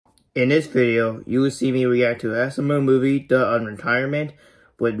In this video, you will see me react to SML movie The Unretirement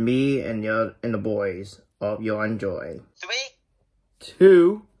with me and the boys. Hope you'll enjoy. 3,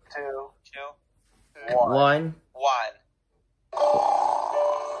 2, 1.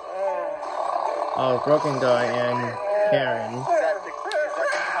 Oh, Broken Guy and Karen.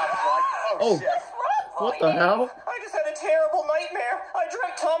 Oh, what the hell? I just had a terrible nightmare. I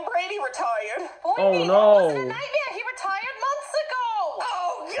dreamt Tom Brady retired. Oh no. It was a nightmare. He retired months ago.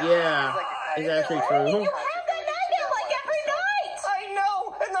 Oh, God. Yeah, it's actually true. You have that nightmare like every night. I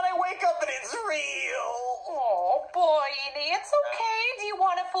know. And then I wake up and it's real. Oh, Boydie, it's okay. Do you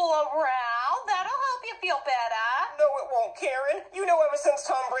want to fool around? That'll help you feel better. No, it won't, Karen. You know ever since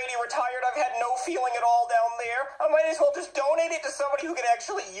Tom Brady retired, I've had no feeling at all down there. I might as well just donate it to somebody who can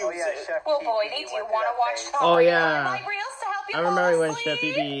actually use it. Chef Well, Pee Boydie, do you want to watch Tom Oh, Brady yeah. highlight reels to help you I remember when fall Chef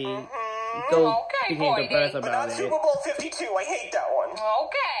asleep? Pee Okay, became Boydie. depressed But about not it. Super Bowl 52. I hate that one.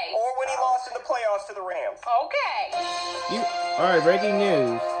 Okay. Or when he lost in the playoffs to the Rams. Okay. Alright, breaking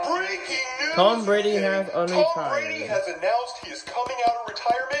news. Breaking news! Tom Brady has Tom Brady unretired. has announced he is coming out of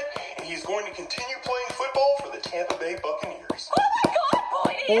retirement and he's going to continue playing football for the Tampa Bay Buccaneers. Oh my God,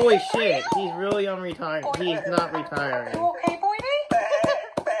 Boydie! Holy is it shit, real? he's really unretired. He's not retiring. You okay,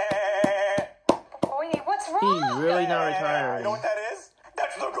 Boydie? Boydie, what's wrong? He's really not You retiring. know what that is?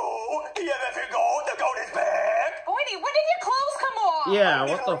 That's the goat. Yeah, that's the goat. The goat is back. Boydie, when did your clothes come off? Yeah, I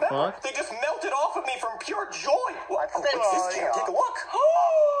what don't the remember. fuck? They just melted off of me from pure joy. What's this? this? Take a look.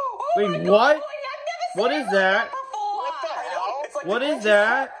 Oh Wait, my God, what? Boydie, I've never seen What it is like that? before. What the hell? It's like What the is grocery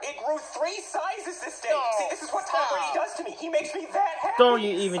that? store. It grew 3 sizes this day. No, See, this is what Tom stop. Brady does to me. He makes me that happy. Don't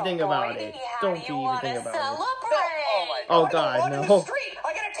you even think about Boydie, it. how Don't do you even wanna think about it. celebrate? Oh my Oh I go god, run in the no. street.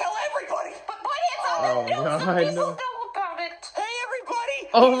 I gotta tell everybody. But Boydie, it's on Oh, the news, so God, people no. know about it. Hey, everybody.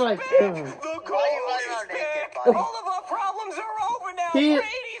 Oh, He's my back. God. The goat Why are you running is around naked, back. buddy? All of our problems are over now. He-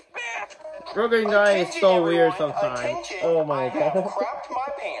 Brady's back. Broken Guy is so weird sometimes. Attention, Oh my I have god. crapped my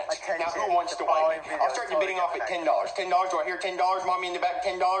pants. Attention, Now who wants to the wipe following me? video I'll start is you bidding off totally at $10. $10. Do I hear $10? Mommy in the back,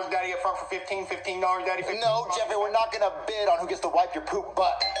 $10. Daddy up front for $15. $15. Daddy. No, Jeffrey, we're not gonna bid on who gets to wipe your poop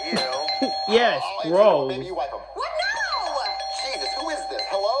butt. You. Yes, I'll answer bro. Maybe you wipe them. What now? Jesus, who is this?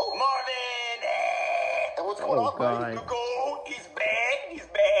 Hello? Marvin. And what's going Oh on, buddy? god. The goat. He's back. He's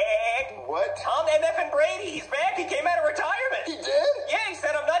back. What? Tom MF and Brady. He's back. He came out of retirement. He did? Yeah, he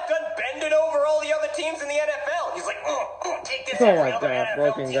said, I'm not done bending over all the other teams in the NFL. He's like, take this Oh every my other god, NFL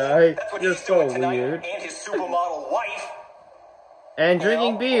Broken team. Guy. That's what You're he's so doing tonight. weird. And his supermodel wife. And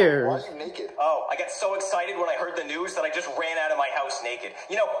drinking Why beers. are you naked? Oh, I got so excited when I heard the news that I just ran out of my house naked.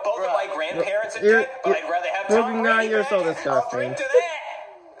 You know, both of my grandparents are You're- dead, but I'd rather have Broken Tom Guy, Brady you're back. so I'll disgusting. drink to that.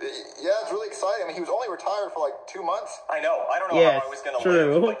 Yeah, it's really exciting. I mean, he was only retired for like 2 months. I know. I don't know Yes, how I was going to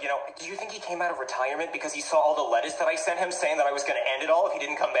true. live. But, you know, do you think he came out of retirement because he saw all the letters that I sent him saying that I was going to end it all if he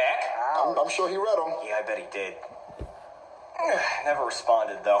didn't come back? I'm sure he read them. Yeah, I bet he did. Never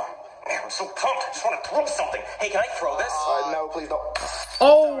responded, though. Man, I'm so pumped. I just want to throw something. Hey, can I throw this? No, please don't.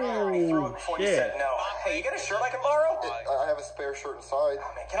 Oh Threw it before you said shit. no. Hey, you got a shirt I can borrow? I have a spare shirt inside.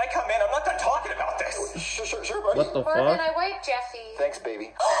 Oh, man, can I come in? I'm not done talking about this. Sure, buddy. What the Marvin, fuck? I wiped Jeffy. Thanks,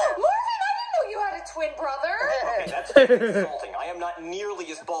 baby. Marvin, I didn't know you had a twin brother. Okay, that's insulting. I am not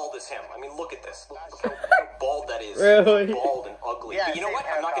nearly as bald as him. I mean, look at this. Look how bald that is. Really? Bald and ugly. Yeah, but you know same what?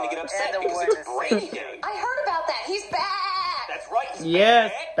 I'm not going to get upset And the because wood it's is Brady same. Day. I heard about that. He's back. That's right. He's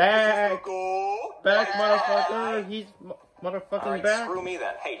Yes, back. back. Go. Back, motherfucker. He's motherfucking All right, back. screw me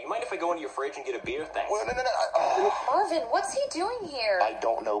then. Hey, do you mind if I go into your fridge and get a beer? Thanks. Well, no. Marvin, what's he doing here? I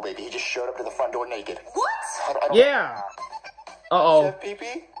don't know, baby. He just showed up to the front door naked. What? I don't- Yeah. Uh-oh. Chef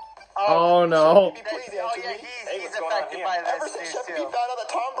Pee-Pee? Oh no. Chef Pee-Pee, please Oh answer yeah, me. Hey, he's what's going on affected here? by Ever this since news Chef Pee too. found out that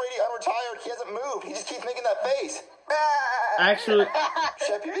Tom Brady unretired, he hasn't moved. He just keeps making that face. Actually,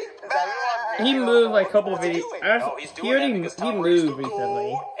 Chef Pee-Pee? he moved like a couple of videos. Oh, he's He doing that already because he Tom Brady's moved the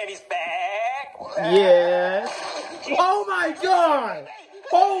recently. goat, and he's back. Yes. Oh my god!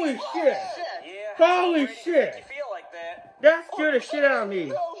 Holy shit! Yeah. Holy Brady, shit! You feel like that? That scared the shit out of me.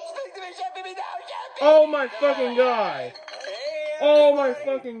 No, speak to me, Chef Pee-Pee, now, Chef Pee-Pee! Oh my fucking god! And Oh my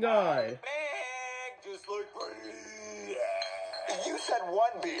fucking god! back, just like Brady. You said 1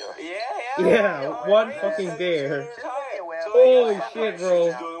 beer. Yeah. Yeah, All one right, fucking that's beer. tight. So, Holy yeah, shit,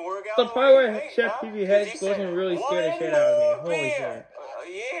 bro. doesn't work out The way part where you think, Chef huh? Pee-Pee head He goes said, and really scared the "One shit out of me. more Holy beer." shit.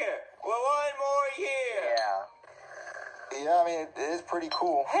 Yeah. Well, one more year. Yeah. Yeah, I mean, it is pretty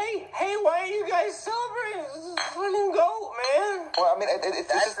cool. Hey, why are you guys celebrating? This is fucking goat, man. Well, I mean, it's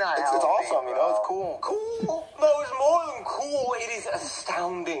That's just, not it's healthy, awesome, you know, it's bro. cool. Cool? No, it's more than cool. It is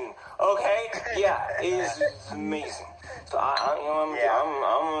astounding. Okay? Yeah, it is it's amazing. So I'm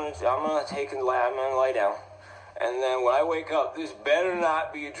gonna take and I'm gonna lie down. And then when I wake up, this better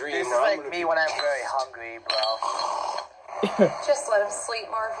not be a dream. This is like me when I'm very hungry, bro. Just let him sleep,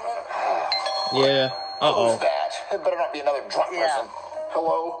 Marvin. Yeah. Uh-oh. Who's that? It better not be another drunk person.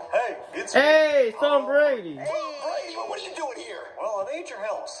 Hello? Hey, it's Hey, Tom Brady. Brady, what are you doing here? Well, I need your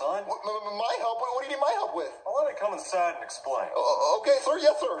help, son. My help? What do you need my help with? I'll let me come inside and explain. Okay, sir.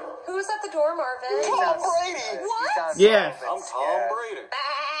 Yes, sir. Who's at the door, Marvin? Tom Brady. What? Yes. I'm Tom Brady.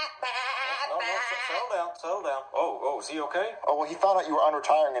 No, settle down. Oh, is he okay? Oh, well, he found out you were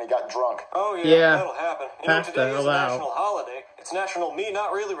unretiring and he got drunk. Oh, yeah, Yeah. that'll happen. You know, Pass the today is hell a out. national holiday. It's National Me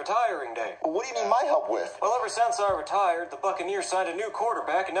Not Really Retiring Day. Well, what do you need my help with? Well, ever since I retired, the Buccaneers signed a new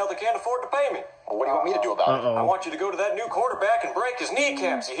quarterback, and now they can't afford to pay me. Well, what do you want me to do about it? I Uh-oh. want you to go to that new quarterback and break his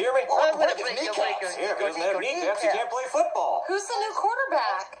kneecaps, you hear me? Well, I'm gonna break his break your kneecaps. Yeah, if he doesn't have kneecaps, he can't play football. Who's the new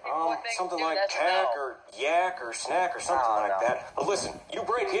quarterback? Something Dude, like that's cack no. or yak or snack or something Oh, like no. that. But listen, you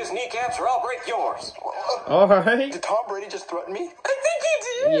break his kneecaps or I'll break yours. All right. Did Tom Brady just threaten me? I think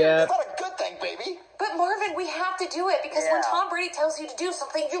he did. Yeah. That's not a good thing, baby. But Marvin, we have to do it because when Yeah. Tom Brady tells you to do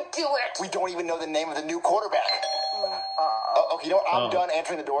something, you do it. We don't even know the name of the new quarterback. Okay, you know what? I'm done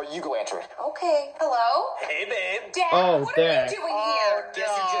answering the door. You go answer it. Okay. Hello? Hey, babe. Dad, Oh, what Dad. are you doing here? Guess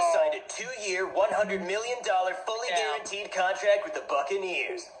who just signed a 2-year, $100 million, fully guaranteed contract with the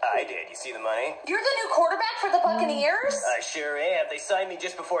Buccaneers? I did. You see the money? You're the new quarterback for the Buccaneers? I sure am. They signed me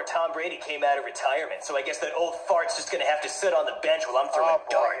just before Tom Brady came out of retirement, so I guess that old fart's just gonna have to sit on the bench while I'm throwing Oh,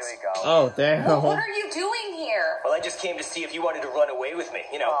 boy, darts. here we go. Oh, damn. Well, what are you doing here? Well, I just came to see if you wanted to run away with me.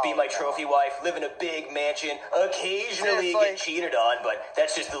 You know, be my trophy wife, live in a big mansion, occasionally Seriously? get cheated on, but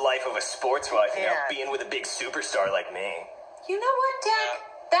that's just the life of a sports wife, you know, Yeah. being with a big superstar like me. You know what, Dad?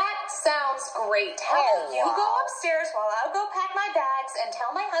 That sounds great. How about you go upstairs while I'll go pack my bags and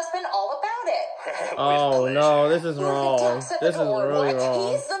tell my husband all about it? Oh, no, this is wrong. Ducks at the This is door. really What? wrong.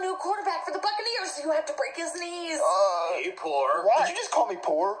 He's the new quarterback for the Buccaneers, so you have to break his knees. Hey, poor. Did you just call me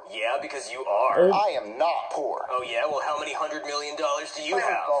poor? Yeah, because you are. I am not poor. Oh, yeah? Well, how many $100 million do you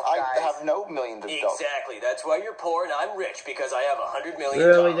have? I have no millions of dollars. Exactly. That's why you're poor and I'm rich, because I have $100 million.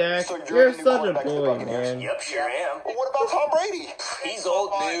 Really, Dad? So You're you're the new such a quarterback for the boy, Buccaneers? man. Yep, sure am. Well, what about Tom Brady? He's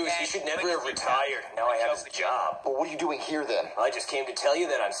old news. He should never have retired. Now I have his job. Well, what are you doing here then? I just came to tell you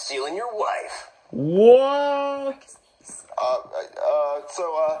that I'm stealing your wife. What?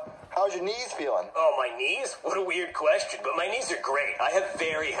 How's your knees feeling? Oh, my knees? What a weird question, but my knees are great. I have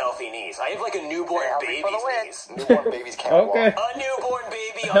very healthy knees. I have like a newborn Healthy baby's for the win. knees. Newborn babies can't Okay. walk. A newborn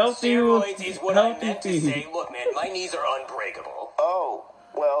baby on Healthy- steroids is what I healthy meant to feet. say. Look, man, my knees are unbreakable. Oh,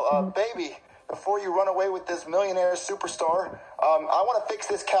 well, baby, before you run away with this millionaire superstar, I want to fix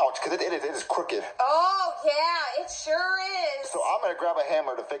this couch because it is crooked. Oh, yeah, it sure is. So I'm going to grab a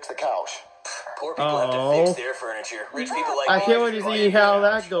hammer to fix the couch. Poor people have to fix their furniture. Rich people like I me can't wait to just see buy how a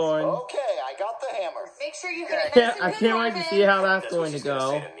that's couch. going. Okay, I got the hammer. Make sure you hit it nice and I good, can't wait to Marvin. see how that's That's what going to she's gonna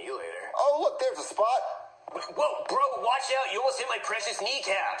say go. to me later. Oh, look, there's a spot. Whoa, bro, watch out. You almost hit my precious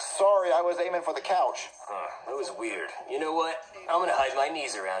kneecaps. Sorry, I was aiming for the couch. That was weird. You know what? I'm gonna hide my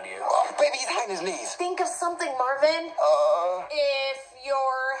knees around you. Oh, baby, he's hiding his knees. Think of something, Marvin. If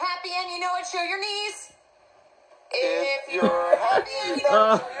you're happy and you know it, show your knees. If you're happy and you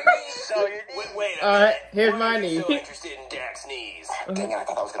know it, show your knees. So, wait a Alright, minute. here's Why my are you knee. so interested in Dak's knees? Dang it, I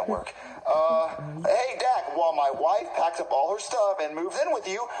thought that was going to work. Hey, Dak, while my wife packs up all her stuff and moves in with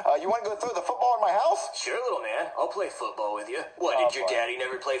you, you want to go throw the football in my house? Sure, little man. I'll play football with you. What, did your daddy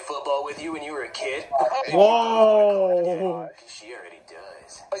never play football with you when you were a kid? Whoa. She already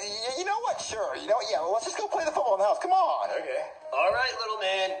does. You know what? Sure. You know what? Yeah, well, let's just go play the football in the house. Come on. Okay. All right, little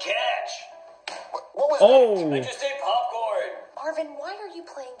man. Catch. What was Oh. I just ate popcorn. Marvin, why are you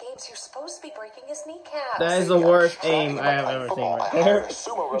playing games? You're supposed to be breaking his kneecaps. That is the worst aim I have ever seen right I hired there. a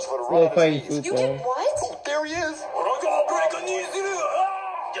sumo wrestler to Still run playing his knees. You did football. what? Oh, there he is. I'll break a knee.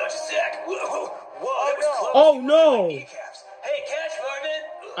 Just a sec. Whoa, that was close. Oh, no. Kneecaps. Hey, catch, Marvin.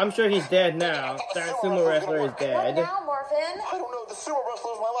 I'm sure he's dead now. That sumo wrestler is What dead. now, Marvin? I don't know. The sumo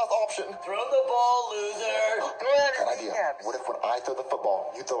wrestler is my last option. Throw the ball, loser. Good idea. What if when I throw the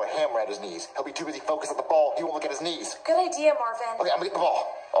football, you throw a hammer at his knees? He'll be too busy focused on the ball. He won't look at his knees. Good idea, Marvin. Okay, I'm gonna get the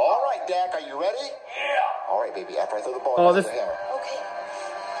ball. All right, Dak, are you ready? Yeah. All right, baby. After I throw the ball, Oh, you this- the hammer. Okay.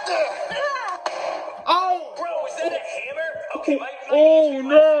 Oh! Bro, is that a hammer? Okay, my Oh,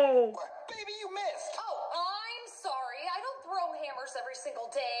 no! Baby, you missed. Oh, I'm sorry. I don't throw hammers every single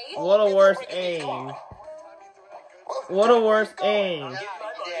day. What a worst aim. What a worst aim.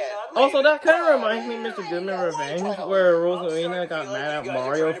 Also, that kind of reminds me of Mr. Goodman Revenge, where Rosalina got mad at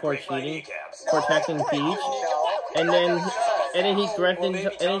Mario for cheating, protecting Peach, and then she threatened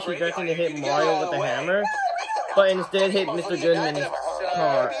to hit Mario with a hammer, but instead hit Mr. Goodman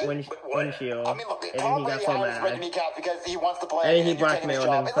car windshield, I mean, look, and Tom he got Brady so had his breaking mad. kneecap because he wants to play. And he you're taking his blackmailed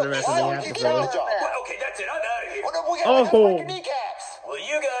job. him for the rest of the Why would you keep episode. his job? Well, okay, that's it. I'm out of here. Well, no, we gotta break your kneecaps. Well,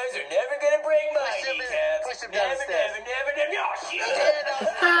 you guys are never gonna break my Push him in. kneecaps. Push him Never, downstairs. never, never, never. Oh, shit.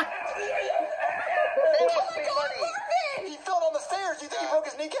 They must be funny. He fell down the stairs. Do you think he broke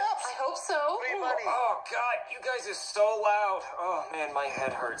his kneecaps? I hope so. Free money. Oh, God, you guys are so loud. Oh, man, my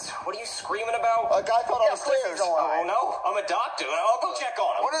head hurts. What are you screaming about? A guy fell down the of course stairs. he's alive. Oh, no? I'm a doctor. I'll go check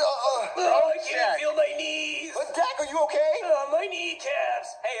on him. What is, Oh, I can't feel my knees. Dak, are you okay? Oh, my kneecaps.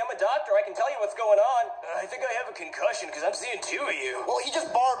 Hey, I'm a doctor. I can tell you what's going on. I think I have a concussion because I'm seeing two of you. Well, he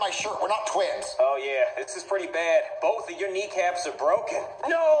just borrowed my shirt. We're not twins. Oh, yeah, this is pretty bad. Both of your kneecaps are broken.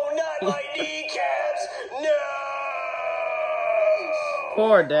 No, not my kneecaps. No.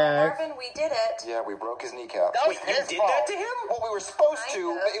 Poor Dak. Marvin, we did it. Yeah, we broke his kneecap. That was You his did fault. that to him? Well, we were supposed to,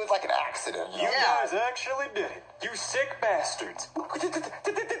 Kinda. but it was like an accident. You guys actually did it. You sick bastards. Tom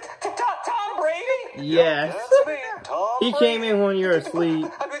Brady? Yes. That's me, Tom He Brady. came in when you were asleep.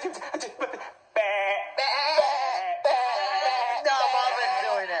 No, Marvin's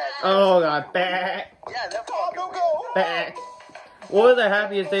doing it. Oh god, back, Yeah, they're Tom, fucking don't go. back. What was the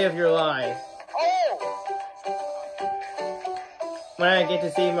happiest day of your life? Oh! When I get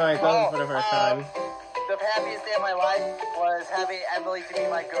to see my cousin for the first time. The happiest day of my life was having Emily to be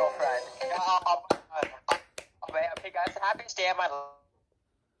my girlfriend. Okay, guys, the happiest day of my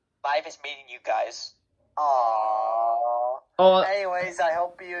life is meeting you guys. Aww. Oh, Anyways, I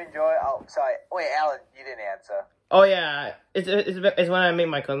hope you enjoy. Oh, sorry. Wait, Alan, you didn't answer. oh yeah. It's when I meet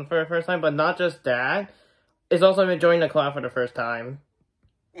my cousin for the first time, but not just that. It's also enjoying the collab for the first time.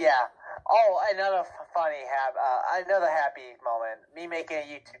 Yeah. Oh, another another happy moment. Me making a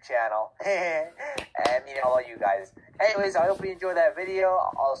YouTube channel. And meeting all of you guys. Anyways, I hope you enjoyed that video.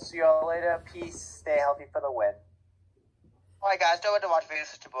 I'll see you all later. Peace. Stay healthy for the win. Alright guys, don't forget to watch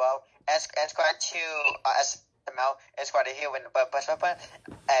videos to below and subscribe to SML and subscribe to here when push my button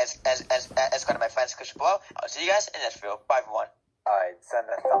as subscribe to my friends description below. I'll see you guys in this video. Bye everyone. Alright, send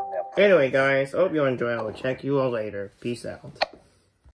a thumbnail. Anyway, guys, hope you enjoyed. I will check you all later. Peace out.